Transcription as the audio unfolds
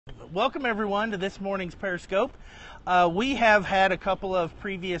welcome everyone to this morning's Periscope. We have had a couple of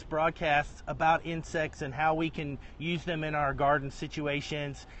previous broadcasts about insects and how we can use them in our garden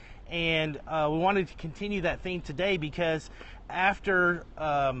situations, and we wanted to continue that theme today because after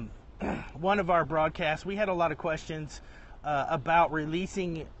one of our broadcasts we had a lot of questions about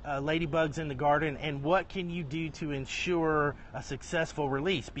releasing ladybugs in the garden and what can you do to ensure a successful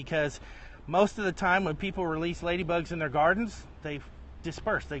release, because most of the time when people release ladybugs in their gardens, they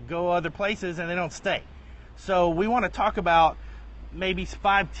disperse, they go other places and they don't stay. So we want to talk about maybe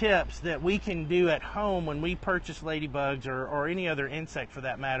 5 tips that we can do at home when we purchase ladybugs or any other insect for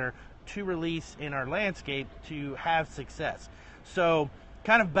that matter to release in our landscape to have success. So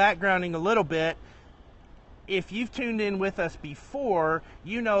kind of backgrounding a little bit, if you've tuned in with us before,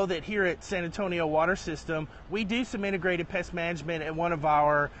 you know that here at San Antonio Water System, we do some integrated pest management at one of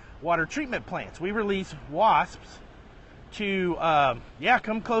our water treatment plants. We release wasps to,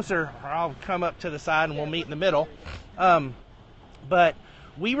 come closer, or I'll come up to the side and we'll meet in the middle. But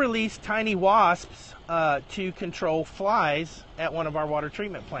we release tiny wasps to control flies at one of our water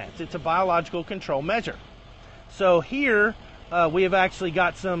treatment plants. It's a biological control measure. So here we have actually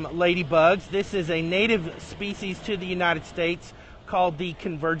got some ladybugs. This is a native species to the United States called the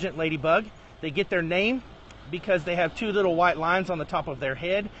convergent ladybug. They get their name because they have 2 little white lines on the top of their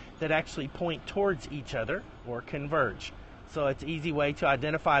head that actually point towards each other or converge. So it's an easy way to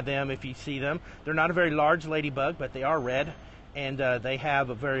identify them if you see them. They're not a very large ladybug, but they are red, and they have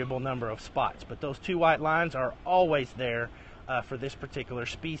a variable number of spots. But those 2 white lines are always there for this particular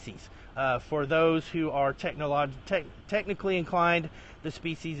species. For those who are technically inclined, the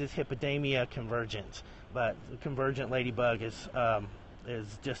species is Hippodamia convergens, but the convergent ladybug is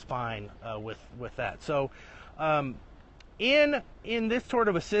just fine with that. So in this sort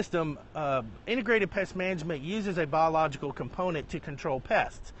of a system, integrated pest management uses a biological component to control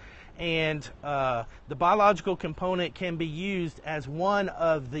pests. And the biological component can be used as one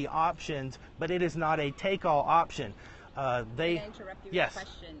of the options, but it is not a take-all option. May I interrupt you yes. with a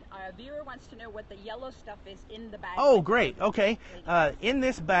question? A viewer wants to know what the yellow stuff is in the bag. Oh, great. Okay. In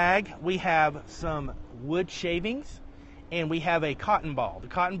this bag, we have some wood shavings, and we have a cotton ball. The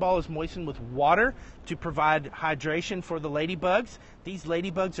cotton ball is moistened with water to provide hydration for the ladybugs. These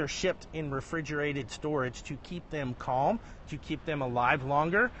ladybugs are shipped in refrigerated storage to keep them calm, to keep them alive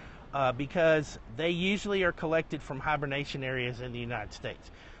longer, because they usually are collected from hibernation areas in the United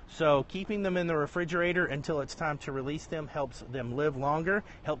States. So keeping them in the refrigerator until it's time to release them helps them live longer,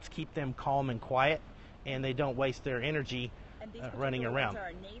 helps keep them calm and quiet, and they don't waste their energy running around.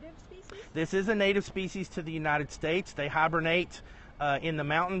 Are native species? This is a native species to the United States. They hibernate in the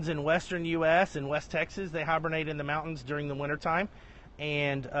mountains in western U.S. and West Texas. They hibernate in the mountains during the wintertime,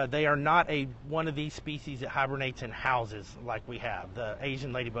 and they are not one of these species that hibernates in houses like we have. The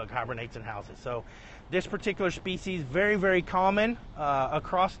Asian ladybug hibernates in houses. So this particular species, very, very common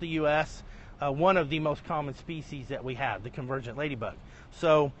across the U.S., one of the most common species that we have, the convergent ladybug.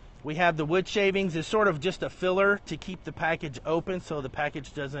 So we have the wood shavings as sort of just a filler to keep the package open so the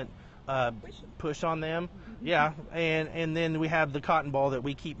package doesn't push on them. Yeah, and then we have the cotton ball that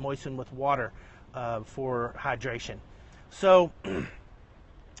we keep moistened with water for hydration. So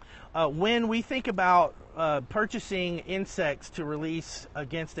when we think about purchasing insects to release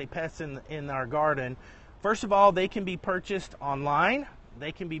against a pest in our garden, first of all, they can be purchased online.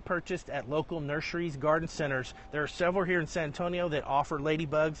 They can be purchased at local nurseries, garden centers. There are several here in San Antonio that offer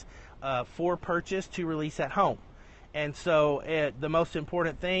ladybugs for purchase to release at home. And so the most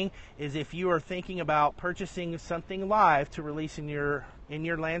important thing is if you are thinking about purchasing something live to release in your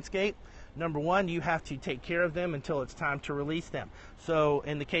landscape, number one, you have to take care of them until it's time to release them. So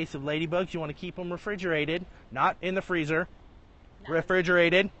in the case of ladybugs, you want to keep them refrigerated, not in the freezer,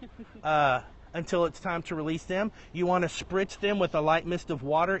 refrigerated until it's time to release them. You want to spritz them with a light mist of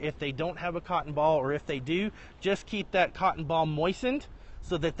water if they don't have a cotton ball, or if they do, just keep that cotton ball moistened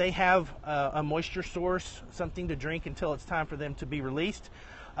so that they have a moisture source, something to drink until it's time for them to be released.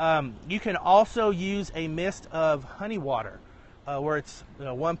 You can also use a mist of honey water. Where it's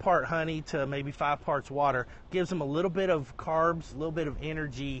 1 part honey to maybe 5 parts water. Gives them a little bit of carbs, a little bit of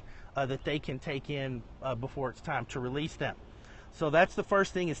energy that they can take in before it's time to release them. So that's the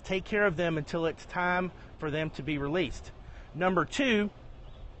first thing, is take care of them until it's time for them to be released. Number 2,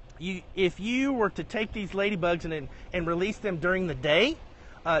 if you were to take these ladybugs and release them during the day,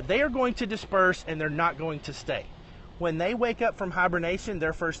 they are going to disperse and they're not going to stay. When they wake up from hibernation,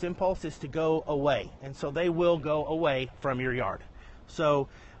 their first impulse is to go away, and so they will go away from your yard. So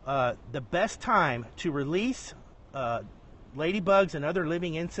the best time to release ladybugs and other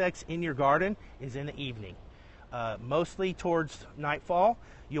living insects in your garden is in the evening. mostly towards nightfall.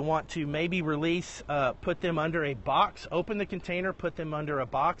 You'll want to maybe release, put them under a box, open the container, put them under a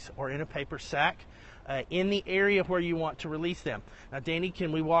box or in a paper sack in the area where you want to release them. Now, Danny,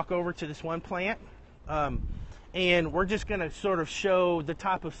 can we walk over to this one plant? And we're just going to sort of show the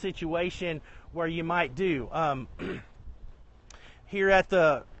type of situation where you might do. Here at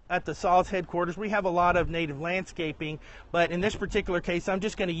the Solids headquarters, we have a lot of native landscaping, but in this particular case, I'm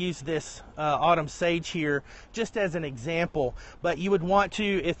just going to use this autumn sage here just as an example. But you would want to,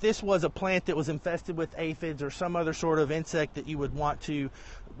 if this was a plant that was infested with aphids or some other sort of insect that you would want the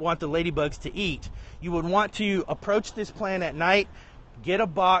ladybugs to eat, you would want to approach this plant at night, get a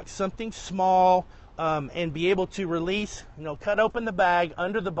box, something small, and be able to release, cut open the bag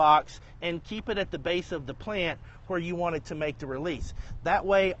under the box and keep it at the base of the plant where you wanted to make the release. That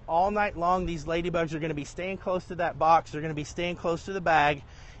way, all night long, these ladybugs are going to be staying close to that box. They're going to be staying close to the bag,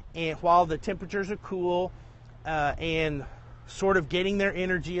 and while the temperatures are cool and sort of getting their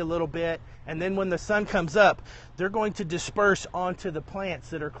energy a little bit, and then when the sun comes up, they're going to disperse onto the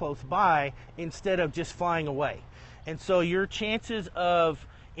plants that are close by instead of just flying away. And so your chances of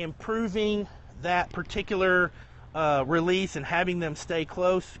improving that particular release and having them stay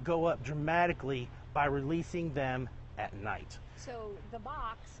close go up dramatically by releasing them at night. So the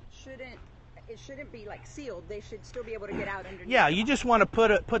box shouldn't be like sealed. They should still be able to get out underneath. Yeah, you just want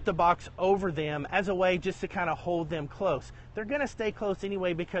to put the box over them as a way just to kind of hold them close. They're going to stay close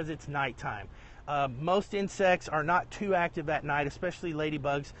anyway because it's nighttime. Most insects are not too active at night, especially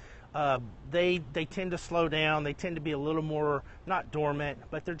ladybugs. They tend to slow down. They tend to be a little more, not dormant,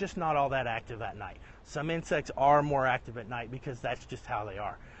 but they're just not all that active at night. Some insects are more active at night because that's just how they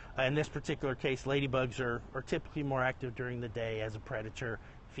are. In this particular case, ladybugs are typically more active during the day as a predator,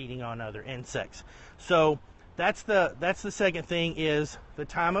 feeding on other insects. So that's the second thing, is the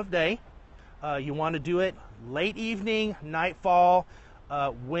time of day. You want to do it late evening, nightfall,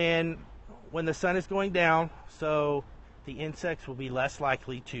 when the sun is going down, so the insects will be less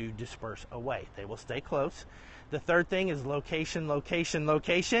likely to disperse away. They will stay close. The third thing is location, location,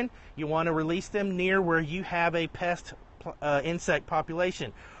 location. You want to release them near where you have a pest insect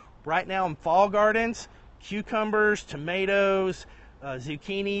population. Right now in fall gardens, cucumbers, tomatoes,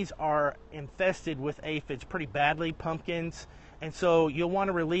 zucchinis are infested with aphids pretty badly, pumpkins. And so you'll want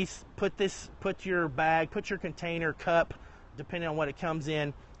to release, put your bag, put your container, cup, depending on what it comes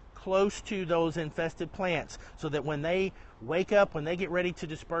in, close to those infested plants, so that when they wake up, when they get ready to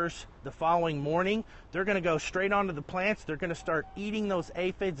disperse the following morning, they're going to go straight onto the plants. They're going to start eating those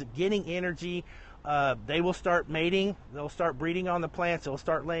aphids, getting energy. They will start mating. They'll start breeding on the plants. They'll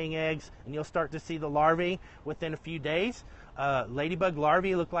start laying eggs, and you'll start to see the larvae within a few days. Ladybug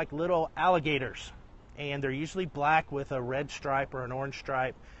larvae look like little alligators, and they're usually black with a red stripe or an orange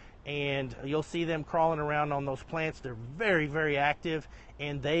stripe. And you'll see them crawling around on those plants. They're very, very active,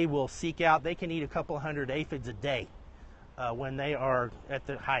 and they will seek out. They can eat a couple hundred aphids a day when they are at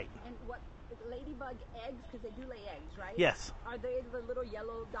the height. And what, ladybug eggs, because they do lay eggs, right? Yes. Are they the little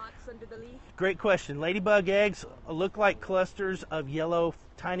yellow dots under the leaf? Great question. Ladybug eggs look like clusters of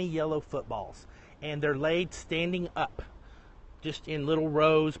tiny yellow footballs, and they're laid standing up, just in little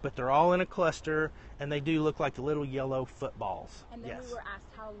rows, but they're all in a cluster, and they do look like the little yellow footballs. And then yes. We were asked,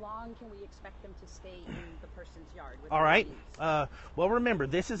 how long can we expect them to stay in the person's yard? With all right. Leaves? Well, remember,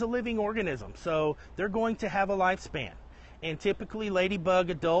 this is a living organism, so they're going to have a lifespan. And typically,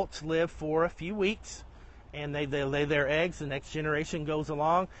 ladybug adults live for a few weeks, and they lay their eggs. The next generation goes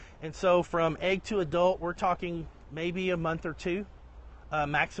along. And so from egg to adult, we're talking maybe a month or two.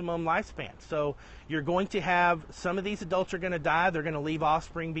 Maximum lifespan. So you're going to have, some of these adults are going to die. They're going to leave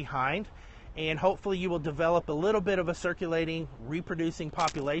offspring behind, and hopefully you will develop a little bit of a circulating, reproducing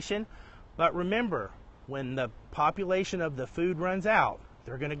population. But remember, when the population of the food runs out,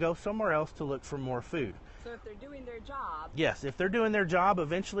 they're going to go somewhere else to look for more food. So if they're doing their job... Yes, if they're doing their job,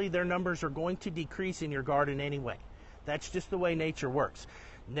 eventually their numbers are going to decrease in your garden anyway. That's just the way nature works.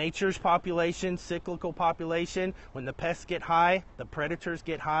 Nature's population, cyclical population, when the pests get high, the predators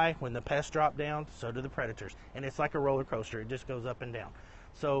get high. When the pests drop down, so do the predators. And it's like a roller coaster. It just goes up and down.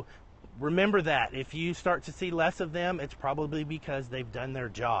 So remember that. If you start to see less of them, it's probably because they've done their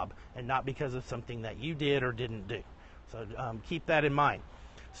job and not because of something that you did or didn't do. So keep that in mind.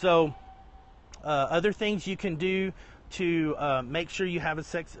 So other things you can do to make sure you have a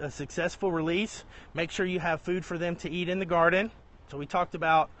successful release, make sure you have food for them to eat in the garden. So we talked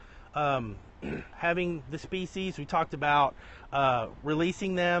about having the species. We talked about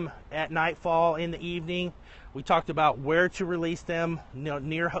releasing them at nightfall in the evening. We talked about where to release them,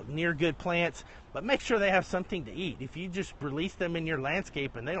 near good plants. But make sure they have something to eat. If you just release them in your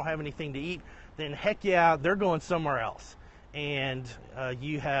landscape and they don't have anything to eat, then heck yeah, they're going somewhere else. And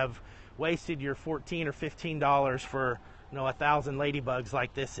you have wasted your $14 or $15 for 1,000 ladybugs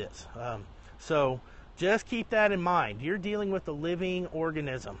like this is. So just keep that in mind. You're dealing with a living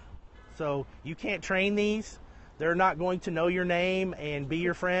organism. So you can't train these. They're not going to know your name and be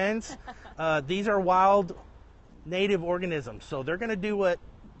your friends. These are wild native organisms. So they're going to do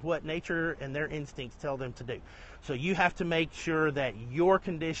what nature and their instincts tell them to do. So you have to make sure that your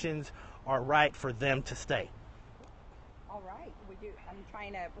conditions are right for them to stay. All right, I'm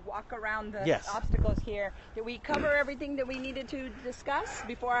trying to walk around the Yes. obstacles here. Did we cover everything that we needed to discuss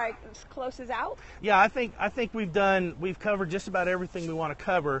before I close this out? Yeah, I think we've covered just about everything we want to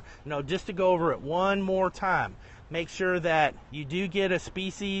cover. Just to go over it one more time. Make sure that you do get a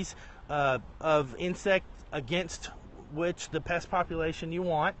species of insect against which the pest population you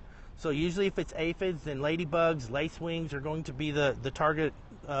want. So usually if it's aphids, then ladybugs, lacewings are going to be the target,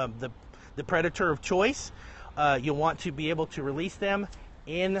 the predator of choice. You'll want to be able to release them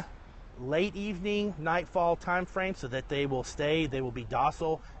in late evening, nightfall time frame so that they will be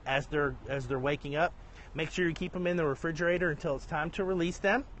docile as they're waking up. Make sure you keep them in the refrigerator until it's time to release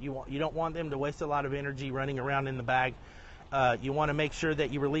them. You don't want them to waste a lot of energy running around in the bag. You want to make sure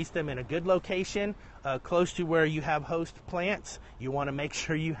that you release them in a good location, close to where you have host plants. You want to make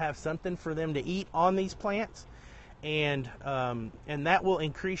sure you have something for them to eat on these plants, and that will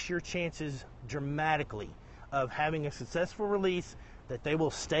increase your chances dramatically of having a successful release, that they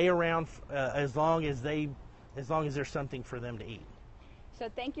will stay around as long as there's something for them to eat. So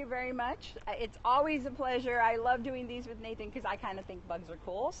thank you very much. It's always a pleasure. I love doing these with Nathan because I kind of think bugs are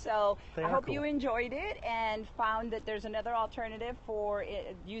cool. So I hope you enjoyed it and found that there's another alternative for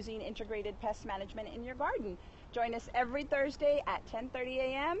using integrated pest management in your garden. Join us every Thursday at 10:30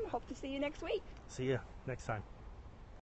 a.m. Hope to see you next week. See you next time.